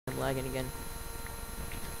lagging again.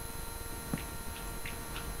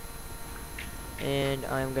 And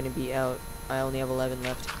I'm gonna be out. I only have 11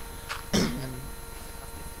 left.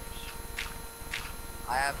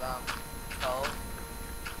 I have 12.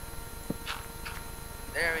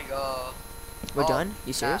 There we go. We're done?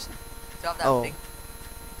 You serious? Still have that Oh, big.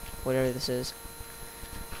 whatever this is.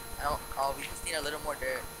 Oh, we just need a little more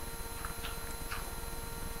dirt.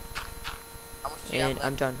 How much do you have And left?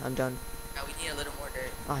 I'm done. I'm done. Yeah, we need a little more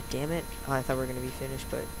dirt. Ah, damn it. Oh, I thought we were gonna be finished,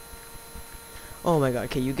 but. Oh my god.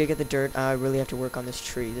 Okay, you go get the dirt. I really have to work on this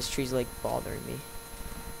tree. This tree's like bothering me.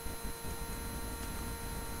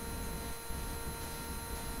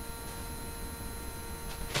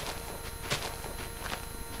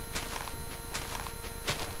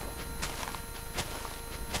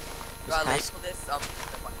 Do I label this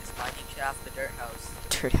this mining shaft the dirt house?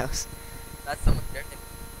 Dirt house. That's someone's dirt.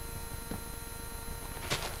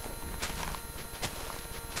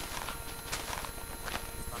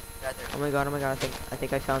 Feather. Oh my god. Oh my god. I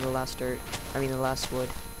think I found the last dirt. I mean the last wood.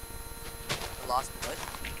 The lost wood?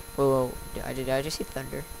 Whoa, whoa. Did I just see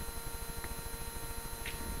thunder?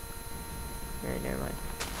 Alright, never mind.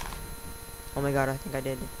 Oh my god, I think I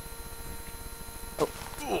did. Oh,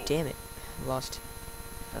 damn it. Lost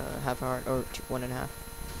half a heart, or 1.5.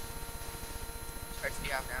 Which parts do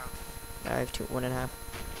you have now? I have 1.5.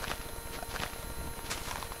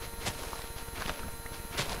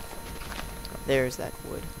 There's that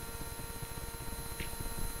wood.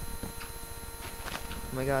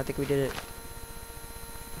 Oh my god, I think we did it.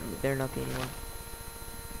 There better not be anyone.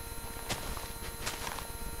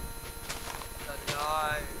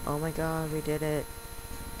 Oh my god, we did it.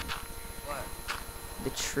 What? The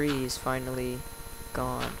tree is finally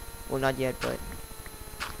gone. Well, not yet, but...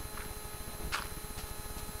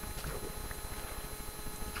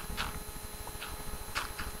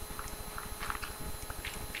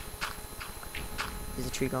 Is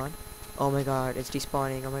the tree gone? Oh my god, it's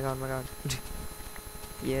despawning. Oh my god, oh my god.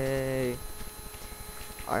 Yay.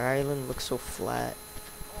 Our island looks so flat.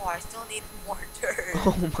 Oh, I still need more dirt.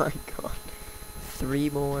 Oh my god. 3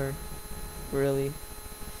 more. Really?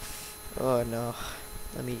 Oh no.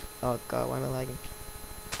 Let me... Oh god, why am I lagging?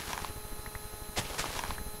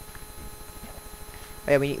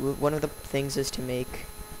 Oh yeah, we need, one of the things is to make...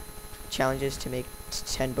 Challenges to make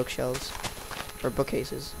 10 bookshelves. Or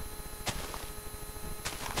bookcases.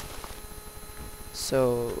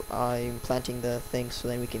 So, I'm planting the thing so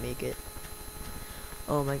then we can make it.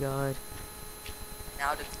 Oh my god.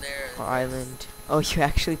 Now declare Our island. Oh, you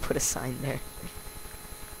actually put a sign there.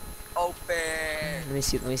 Open. Let me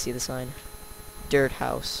see the sign. Dirt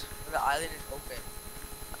house. The island is open.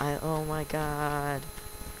 Oh my god.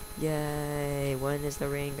 Yay. When is the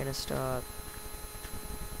rain gonna stop?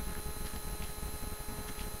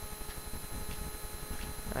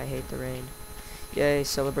 I hate the rain. Yay,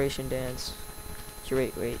 celebration dance.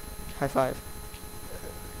 Here, wait. High five.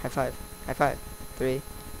 High five. High five. 3.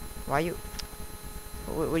 Why are you...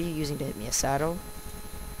 What are you using to hit me? A saddle?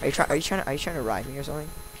 Are you trying to ride me or something?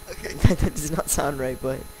 Okay. That does not sound right,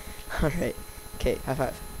 but alright. Okay, high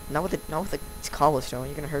five. Not with the cobblestone,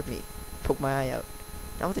 you're gonna hurt me. Poke my eye out.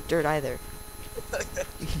 Not with the dirt either.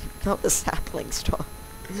 Not with the sapling stop.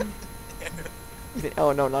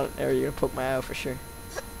 Oh no, not an arrow, you're gonna poke my eye out for sure.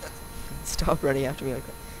 Stop running after me like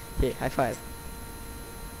that. Okay, high five.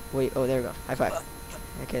 Wait, oh there we go. High five.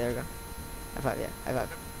 Okay, there we go. High five, yeah. High five.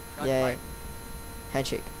 Yay.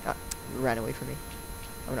 Handshake. Ah, you ran away from me.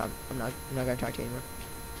 I'm not gonna talk to you anymore.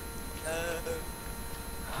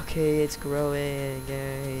 Okay, it's growing.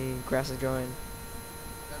 Yay. Grass is growing.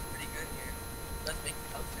 That's pretty good here. Let's make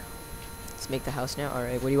the house now. Let's make the house now.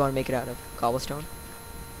 Alright, what do you want to make it out of? Cobblestone?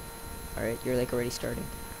 Alright, you're like already starting.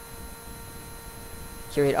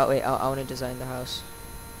 Here, wait, I want to design the house.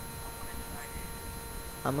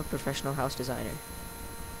 I'm a professional house designer.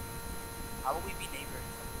 How will we be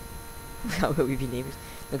neighbors? How will we be neighbors?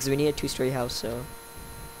 Because we need a 2-story house, so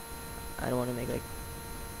I don't want to make like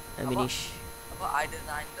a mini. How about I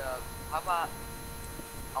design the? How about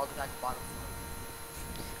I'll design the bottom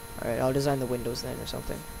floor? Alright, I'll design the windows then or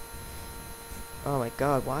something. Oh my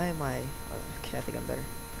god, why am I... Okay, I think I'm better.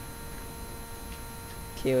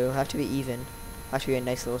 Okay, it'll have to be even. Have to be a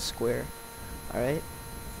nice little square. Alright?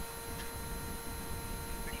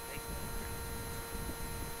 Pretty big.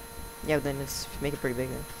 Yeah, then let's make it pretty big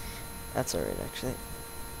then. That's alright, actually.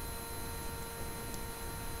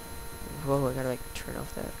 Whoa, I gotta like turn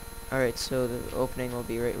off that. Alright, so the opening will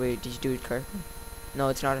be right... Wait, did you do it correctly? No,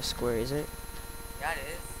 it's not a square, is it? Yeah, it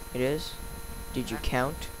is. It is? Did you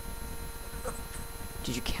count?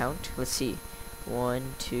 Did you count? Let's see.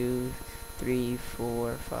 1, 2, 3,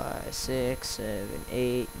 4, 5, 6, 7,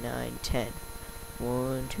 8, 9, 10.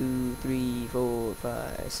 1, 2, 3, 4,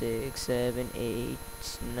 5, 6, 7, 8,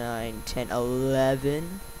 9, 10,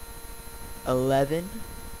 11. 11.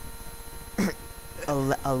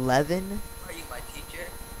 11. Are you my teacher?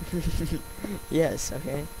 Yes,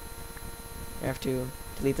 okay. I have to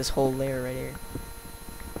delete this whole layer right here.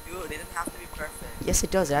 Dude, it doesn't have to be perfect. Yes, it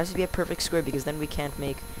does. It has to be a perfect square because then we can't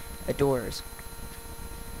make a doors.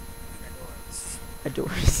 A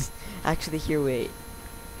doors. Actually, here, wait.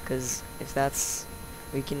 Because if that's...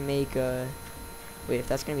 We can make a... Wait, if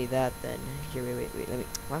that's going to be that, then... Here, wait. Let me...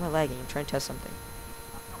 Why am I lagging? I'm trying to test something.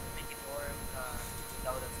 How can we make a door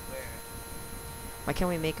without a square? Why can't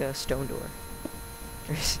we make a stone door?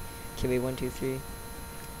 Okay, wait, 1, 2, 3. 1,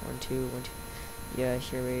 2, 1, 2. Yeah,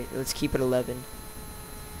 here, wait. Let's keep it 11.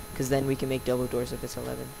 Because then we can make double doors if it's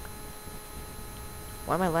 11.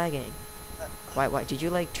 Why am I lagging? Why? Did you,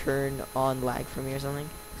 like, turn on lag for me or something?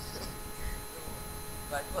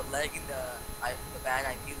 But I put leg in the bad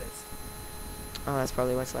IP list. Oh, that's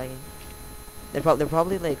probably what's lagging. They're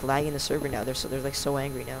probably, like, lagging the server now. They're like, so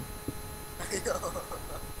angry now. Is that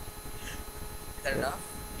enough?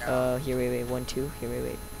 No. Here, wait. 1, 2. Here,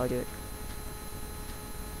 wait. I'll do it.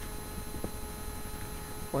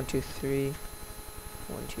 1, 2, 3.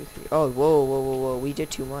 1, 2, 3. Oh, whoa. We did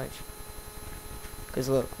too much. Because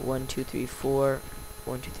look, 1, 2, 3, 4.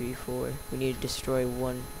 1, 2, 3, 4. We need to destroy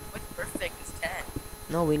 1. What's perfect is 10.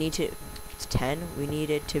 No, we need to... It's 10. We need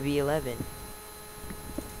it to be 11.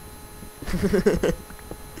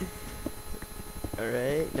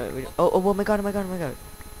 Alright. No, oh my god.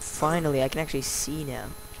 Finally, I can actually see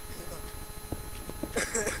now.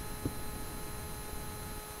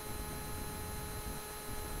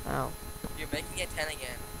 Ow. You're making it 10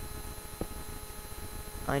 again.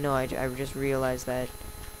 I know, I just realized that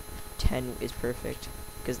 10 is perfect.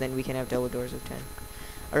 Because then we can have double doors of 10.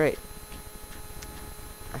 Alright.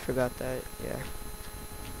 I forgot that, yeah.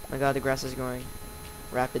 My god, the grass is growing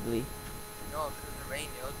rapidly. No, because of the rain,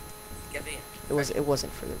 yo. Get in. It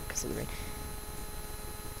wasn't for because of the rain.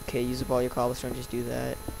 Okay, use up all your cobblestone, just do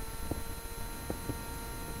that.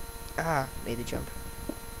 Ah, made the jump.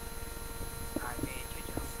 I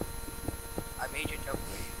made your jump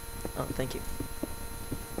for you. Oh, thank you.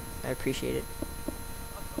 I appreciate it.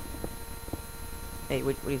 Hey,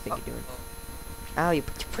 what do you think you're doing? Ow, you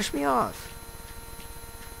pushed me off.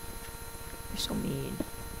 You're so mean.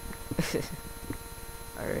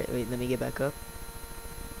 Alright, wait, let me get back up.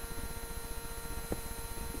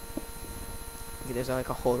 Okay, there's like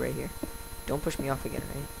a hole right here. Don't push me off again,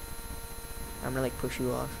 right? I'm gonna like push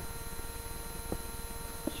you off.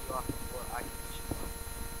 Push you off before I can push you off.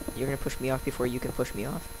 You're gonna push me off before you can push me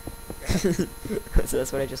off? So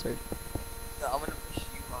that's what I just heard. No, I'm gonna push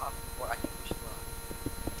you off before I can push you off.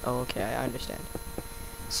 Oh, okay, I understand.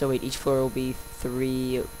 So wait, each floor will be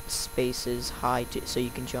 3 spaces high so you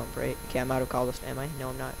can jump, right? Okay, I'm out of cobblestone, am I? No,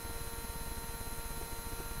 I'm not.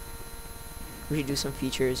 We should do some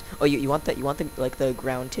features. Oh, you want that? You want the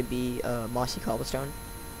ground to be mossy cobblestone?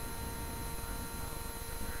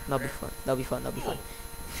 That'll be fun.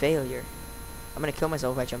 Failure. I'm gonna kill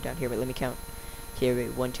myself if I jump down here, but let me count. Here,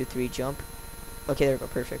 wait, 1, 2, 3, jump. Okay, there we go,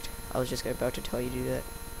 perfect. I was just about to tell you to do that.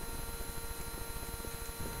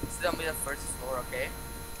 This is gonna be the first floor, okay?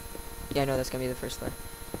 Yeah, I know that's gonna be the first floor.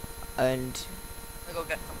 And I'm gonna go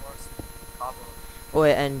get some more cobble. oh,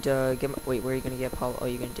 wait, and wait, where are you gonna get Paul? Oh,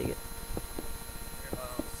 you're gonna dig it. Where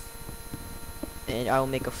else? And I will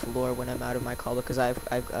make a floor when I'm out of my cobble because I've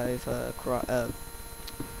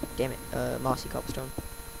damn it, mossy cobblestone.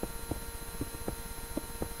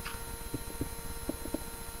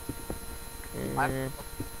 Cobblestone.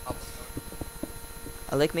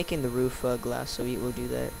 I like making the roof glass, so we'll do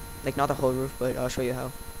that. Like not the whole roof, but I'll show you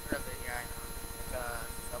how. Part of it, yeah, I know. Like,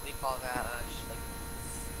 so what do you call that?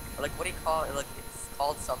 Like, what do you call it? Like, it's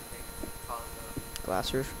called something. It's called,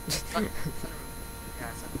 Glass roof. sunroof. Yeah,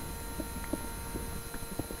 sunroof.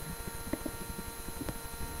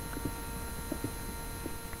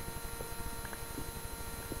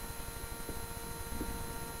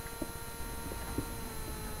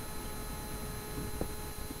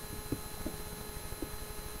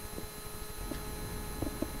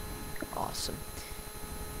 Awesome.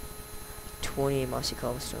 28 mossy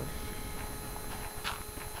cobblestone.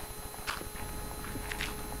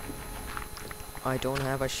 I don't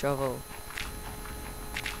have a shovel.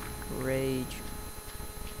 Rage.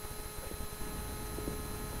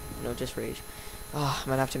 No, just rage. Oh, I'm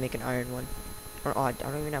gonna have to make an iron one. Or oh, I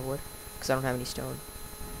don't even have wood because I don't have any stone.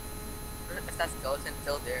 If that skeleton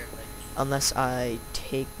still there, like. Unless I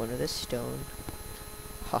take one of this stone.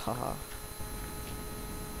 Ha ha ha.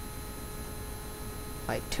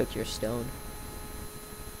 I took your stone.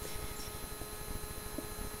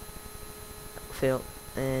 Fail.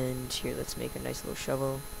 And here, let's make a nice little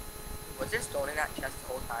shovel. Was there stone in that chest the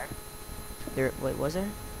whole time? There, what was there?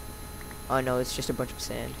 Oh no, it's just a bunch of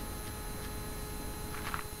sand.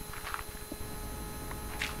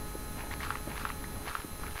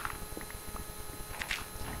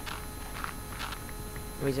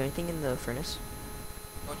 Wait, is there anything in the furnace?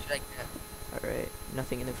 Don't you like that? Alright,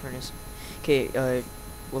 nothing in the furnace. Okay,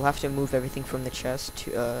 we'll have to move everything from the chest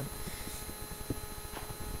to, yeah,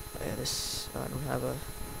 this, I don't have a...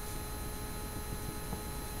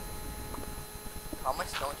 How much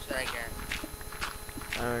stone should I get?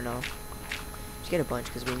 I don't know. Just get a bunch,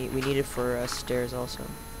 because we need it for, stairs also.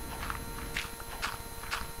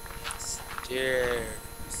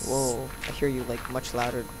 Stairs. Whoa, I hear you, like, much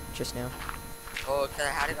louder just now. Oh, cause I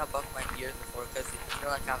had it above my ears before, cause you know,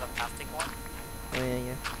 like I have a plastic one. Oh, yeah,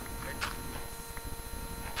 yeah.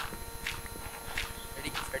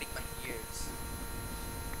 Hurting my ears.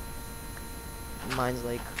 Mine's,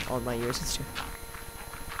 like, on my ears and stuff.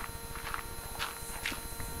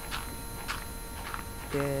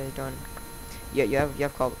 Yeah, done. Yeah, you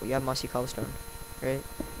have mossy cobblestone, right?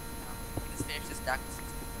 Let's finish this stack.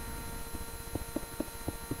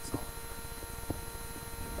 So,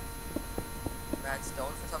 man,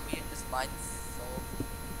 stone for some reason just mines so,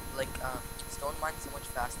 like, stone mines so much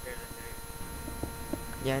faster than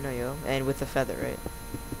Yeah, I know, yo. And with the feather, right?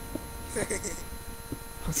 dirt.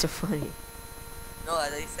 What's so funny? No,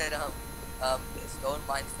 as I said, stone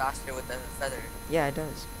mines faster with the feather. Yeah, it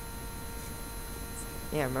does.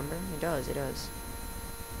 Yeah, remember? It does, it does.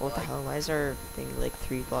 What the Like- hell? Why is our thing, like,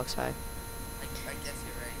 3 blocks high? I guess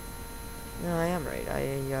you're right. No, I am right.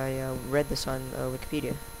 I read this on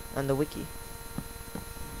Wikipedia. On the wiki.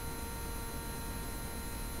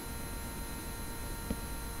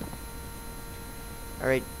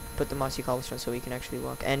 Alright, put the mossy cobblestone so we can actually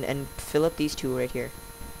walk. And fill up these two right here.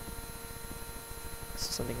 This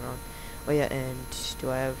is something wrong. Oh yeah, and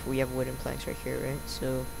we have wooden planks right here, right?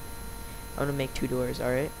 So, I'm gonna make 2 doors,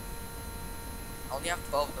 alright? I only have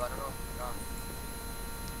 12 though, I don't know if enough.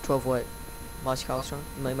 12 what? Mossy cobblestone?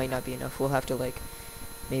 Might not be enough. We'll have to, like,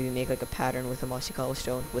 maybe make, like, a pattern with a mossy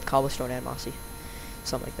cobblestone. With cobblestone and mossy.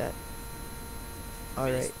 Something like that.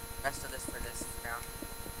 Alright. Rest of this for this now.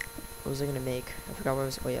 What was I gonna make? I forgot what I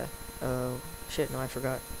was... Oh, yeah. Oh, shit, no, I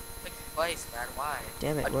forgot. Like twice, man, why?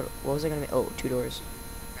 Damn it, what was I gonna make? Oh, 2 doors.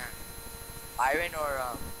 Man. Iron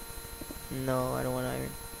or, No, I don't want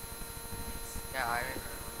iron. yeah, iron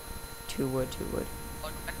or... 2 wood, 2 wood.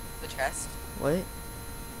 Oh, the chest? What?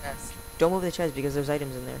 Yes. Don't move the chest because there's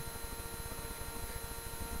items in there.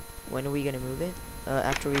 When are we gonna move it?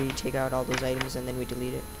 After we take out all those items and then we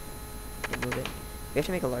delete it. And move it. We have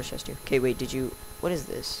to make a large chest too. Okay, wait, did you... What is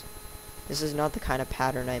this? This is not the kind of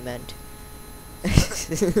pattern I meant. It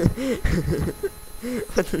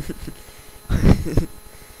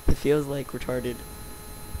feels like retarded.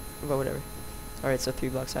 But whatever. Alright, so 3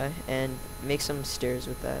 blocks high. And make some stairs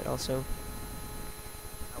with that also.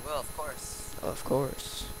 I will, of course. Of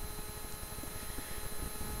course.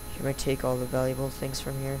 You might take all the valuable things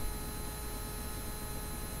from here.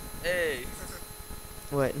 Hey!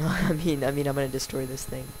 What? No, I mean, I'm gonna destroy this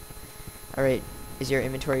thing. Alright, is your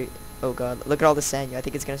inventory... Oh god, look at all the sand, yo. I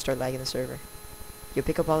think it's gonna start lagging the server. Yo,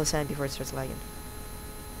 pick up all the sand before it starts lagging.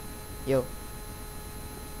 Yo.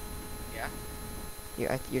 Yeah?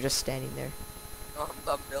 You're just standing there. No,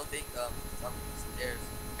 I'm building, some stairs.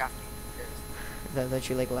 Crafting stairs. That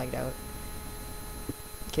you, like, lagged out.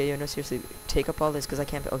 Okay, yo, no, seriously. Take up all this, because I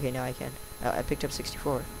can't... Okay, now I can. I picked up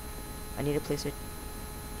 64. I need to place it...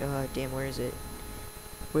 damn, where is it?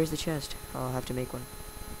 Where's the chest? Oh, I'll have to make one.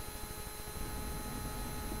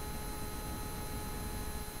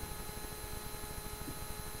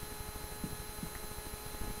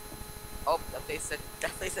 Oh, that place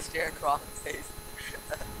a stair in the wrong place.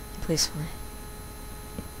 Place one.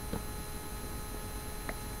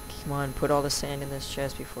 Come on, put all the sand in this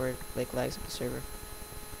chest before it, like, lags up the server.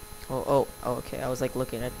 Oh, okay. I was, like,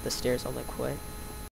 looking at the stairs. I'm like, what?